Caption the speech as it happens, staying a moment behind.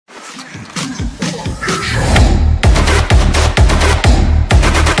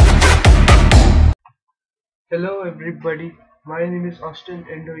Hello everybody, my name is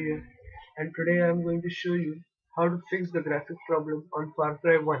AustinEndO here, and today I am going to show you how to fix the graphic problem on Far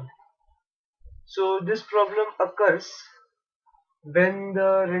Cry 1. So this problem occurs when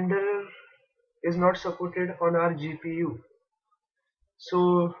the renderer is not supported on our GPU.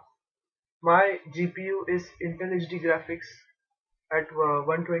 So my GPU is Intel HD graphics at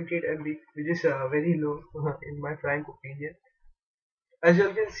 128 MB, which is very low in my frank opinion. As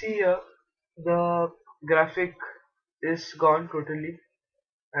you can see here, the graphic is gone totally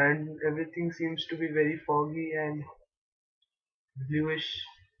and everything seems to be very foggy and bluish.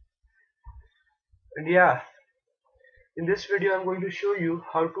 And yeah, in this video I'm going to show you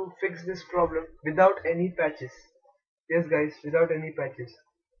how to fix this problem without any patches. Yes guys, without any patches.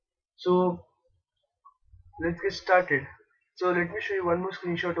 So let's get started. So let me show you one more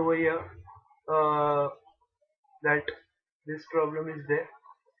screenshot over here, uh, that this problem is there,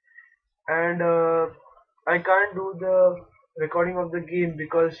 and I can't do the recording of the game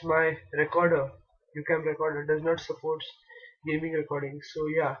because my recorder, UCam recorder, does not support gaming recording. So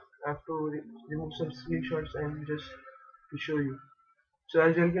yeah, I have to remove some screenshots and just to show you. So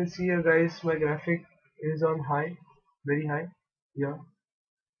as you can see here guys, my graphic is on high, very high, yeah,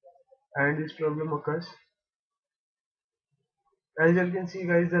 and this problem occurs. As you can see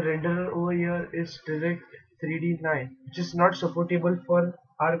guys, the renderer over here is direct 3D9, which is not supportable for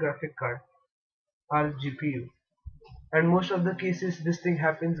our graphic card, our GPU. And most of the cases this thing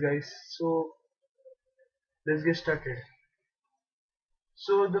happens guys. So let's get started.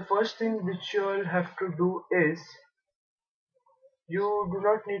 So the first thing which you all have to do is, you do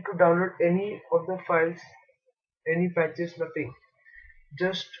not need to download any of the files, any patches, nothing.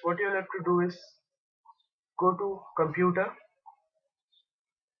 Just what you'll have to do is go to computer,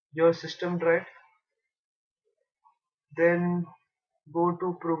 your system drive, then go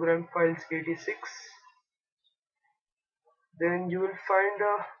to program files 86, then you will find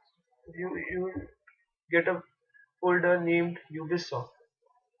a, you will get a folder named Ubisoft.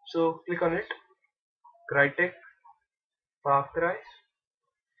 So click on it, Crytek, Far Cry,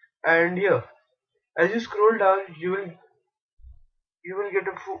 and here as you scroll down you will get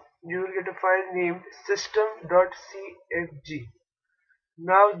a file named system.cfg.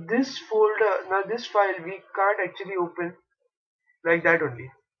 Now this file we can't actually open like that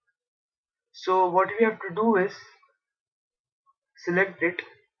only. So what we have to do is select it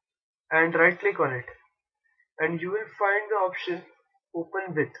and right click on it, and you will find the option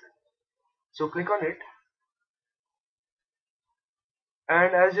open with. So click on it,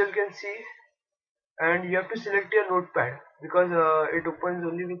 and as you can see, and you have to select your notepad because it opens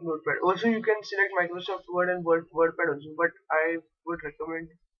only with notepad. Also you can select Microsoft Word and WordPad also, but I would recommend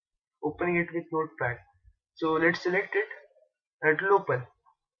opening it with notepad. So let's select it and it will open.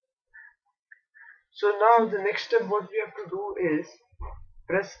 So now the next step what we have to do is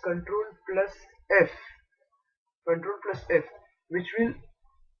press F, Ctrl plus F, which will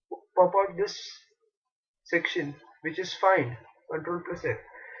pop out this section which is find, Ctrl plus F.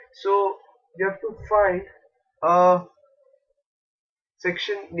 So you have to find a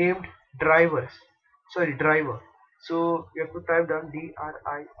section named driver. So you have to type down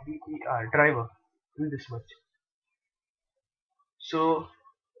driver, driver, do this much. So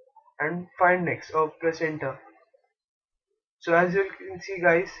and find next or press enter. So as you can see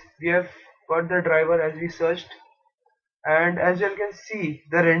guys, we have got the driver as we searched, and as you can see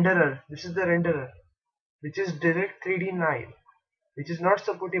the renderer, this is the renderer which is direct 3D9, which is not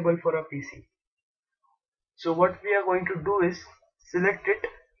supportable for a PC. So what we are going to do is select it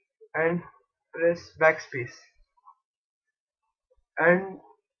and press backspace and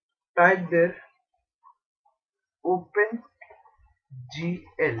type there OpenGL.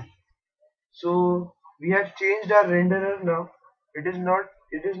 So we have changed our renderer now. It is now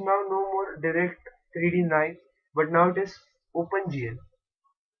no more direct 3D9, but now it is OpenGL,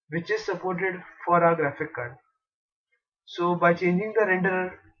 which is supported for our graphic card. So by changing the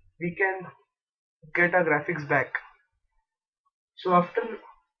renderer, we can get our graphics back. So after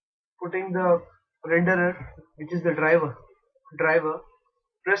putting the renderer, which is the driver,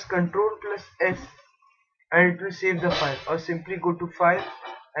 press Ctrl plus S and it will save the file, or simply go to file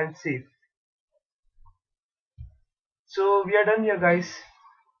and save. So we are done here guys.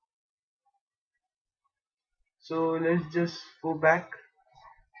 So let's just go back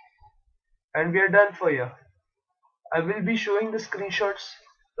and we are done for here. I will be showing the screenshots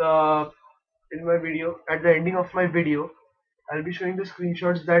in my video. At the ending of my video I'll be showing the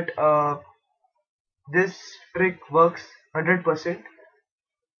screenshots that this trick works 100%,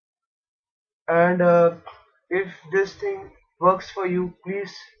 and if this thing works for you,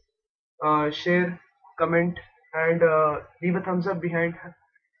 please share, comment, and leave a thumbs up behind.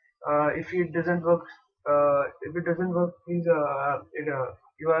 If it doesn't work, please,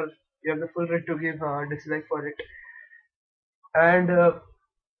 you have the full right to give dislike for it. And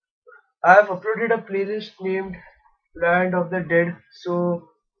I have uploaded a playlist named Land of the Dead. So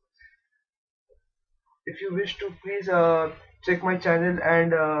if you wish to, please check my channel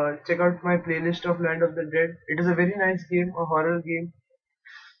and check out my playlist of Land of the Dead. It is a very nice game, a horror game,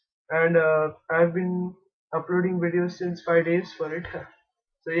 and I've been uploading videos since 5 days for it.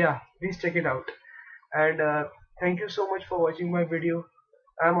 So yeah, please check it out. And thank you so much for watching my video.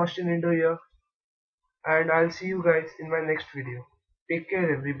 I'm AustinEndO here, and I'll see you guys in my next video. Take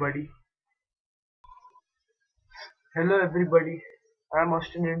care, everybody. Hello, everybody. I'm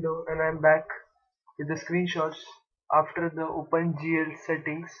AustinEndO, and I'm back with the screenshots after the OpenGL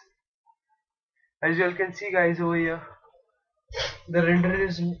settings. As you all can see, guys, over here, the render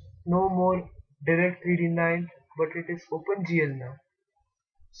is no more Direct 3D9, but it is OpenGL now.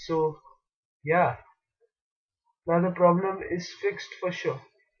 So yeah, now the problem is fixed for sure,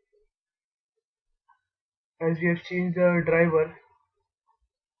 as we have changed the driver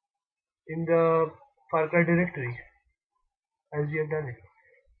in the Far Cry directory, as we have done it.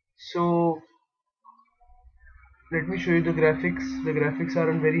 So let me show you the graphics. The graphics are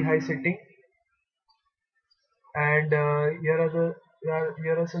on very high setting, and here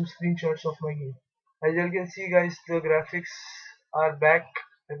are some screenshots of my game. As you can see, guys, the graphics are back.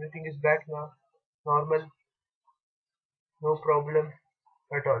 Everything is back now, normal, no problem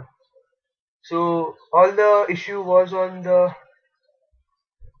at all. So all the issue was on the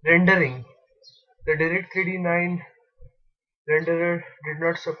rendering. The Direct 3D9 renderer did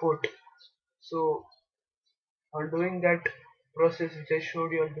not support. So on doing that process which I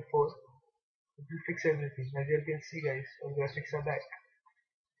showed you on before, it will fix everything. As you can see, guys, all graphics are back.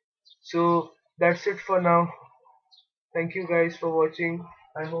 So that's it for now. Thank you guys for watching.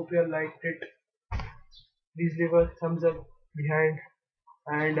 I hope you liked it. Please leave a thumbs up behind,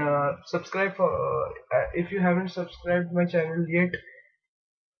 and subscribe for if you haven't subscribed my channel yet.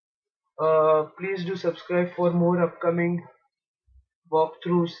 Please do subscribe for more upcoming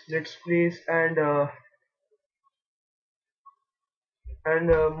walkthroughs, let's plays, and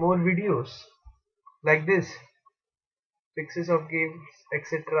more videos like this, fixes of games,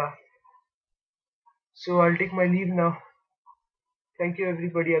 etc. So I'll take my leave now. Thank you,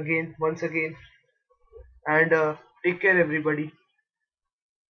 everybody, again, once again, and take care, everybody.